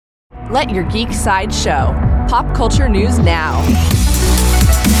Let your geek side show. Pop culture news now.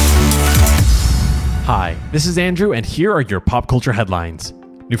 Hi, this is Andrew, and here are your pop culture headlines.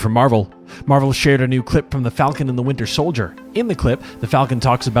 New from Marvel. Marvel shared a new clip from The Falcon and the Winter Soldier. In the clip, the Falcon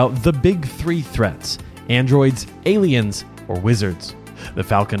talks about the big three threats: androids, aliens, or wizards. The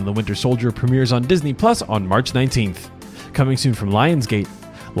Falcon and the Winter Soldier premieres on Disney Plus on March 19th. Coming soon from Lionsgate.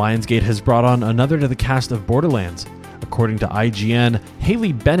 Lionsgate has brought on another to the cast of Borderlands. According to IGN,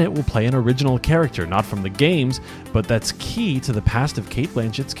 Haley Bennett will play an original character, not from the games, but that's key to the past of Cate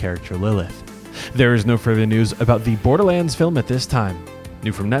Blanchett's character Lilith. There is no further news about the Borderlands film at this time.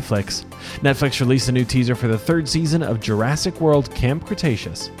 New from Netflix. Netflix released a new teaser for the third season of Jurassic World Camp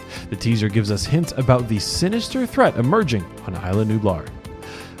Cretaceous. The teaser gives us hints about the sinister threat emerging on Isla Nublar.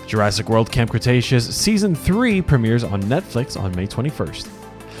 Jurassic World Camp Cretaceous Season 3 premieres on Netflix on May 21st.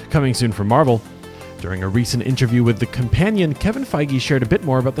 Coming soon from Marvel. During a recent interview with The Companion, Kevin Feige shared a bit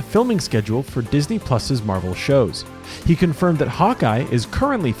more about the filming schedule for Disney Plus's Marvel shows. He confirmed that Hawkeye is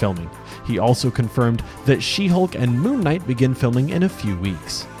currently filming. He also confirmed that She-Hulk and Moon Knight begin filming in a few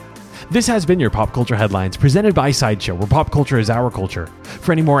weeks. This has been your Pop Culture Headlines, presented by Sideshow, where pop culture is our culture.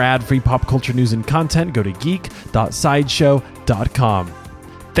 For any more ad-free pop culture news and content, go to geek.sideshow.com.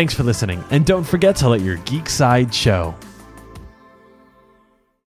 Thanks for listening, and don't forget to let your geek side show.